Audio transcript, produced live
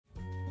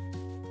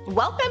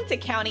Welcome to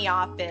County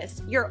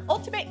Office, your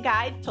ultimate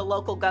guide to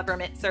local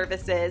government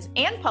services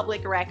and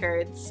public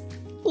records.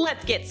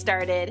 Let's get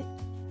started.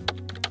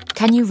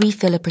 Can you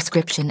refill a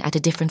prescription at a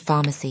different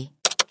pharmacy?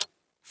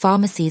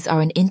 Pharmacies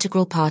are an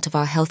integral part of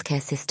our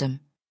healthcare system,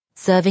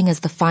 serving as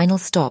the final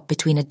stop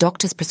between a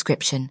doctor's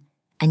prescription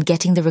and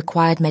getting the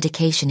required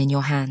medication in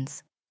your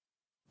hands.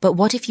 But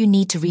what if you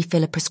need to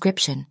refill a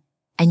prescription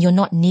and you're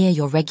not near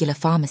your regular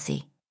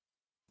pharmacy?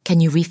 Can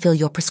you refill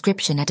your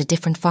prescription at a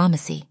different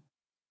pharmacy?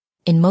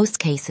 In most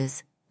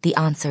cases, the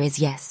answer is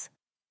yes.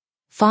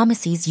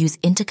 Pharmacies use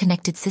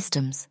interconnected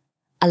systems,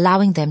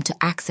 allowing them to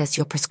access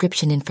your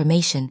prescription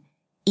information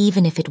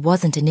even if it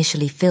wasn't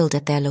initially filled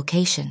at their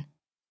location.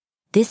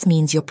 This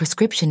means your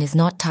prescription is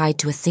not tied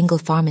to a single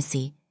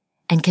pharmacy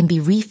and can be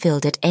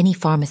refilled at any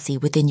pharmacy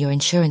within your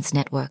insurance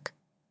network.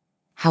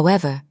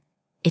 However,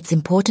 it's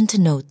important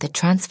to note that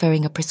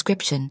transferring a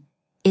prescription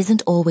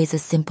isn't always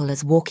as simple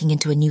as walking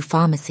into a new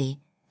pharmacy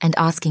and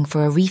asking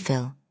for a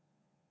refill.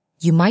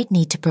 You might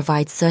need to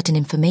provide certain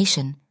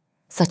information,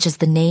 such as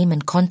the name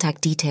and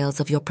contact details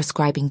of your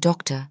prescribing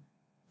doctor,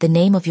 the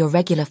name of your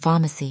regular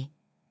pharmacy,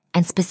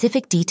 and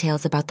specific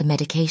details about the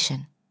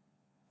medication.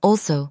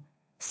 Also,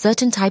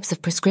 certain types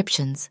of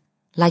prescriptions,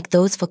 like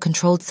those for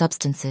controlled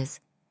substances,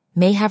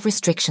 may have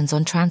restrictions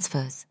on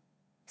transfers.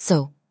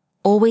 So,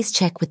 always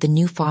check with the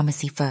new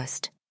pharmacy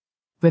first.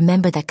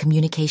 Remember that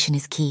communication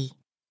is key.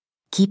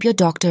 Keep your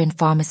doctor and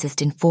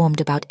pharmacist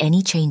informed about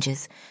any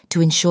changes to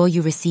ensure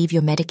you receive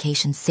your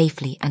medication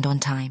safely and on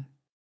time.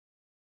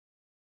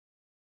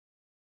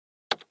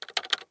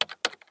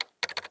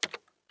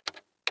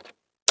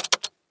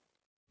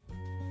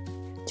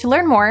 To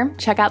learn more,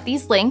 check out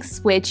these links,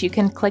 which you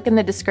can click in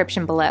the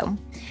description below.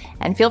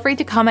 And feel free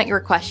to comment your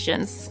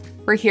questions.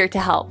 We're here to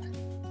help.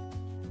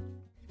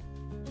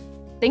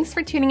 Thanks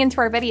for tuning into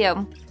our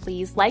video.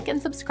 Please like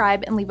and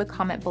subscribe and leave a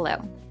comment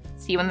below.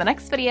 See you in the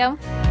next video.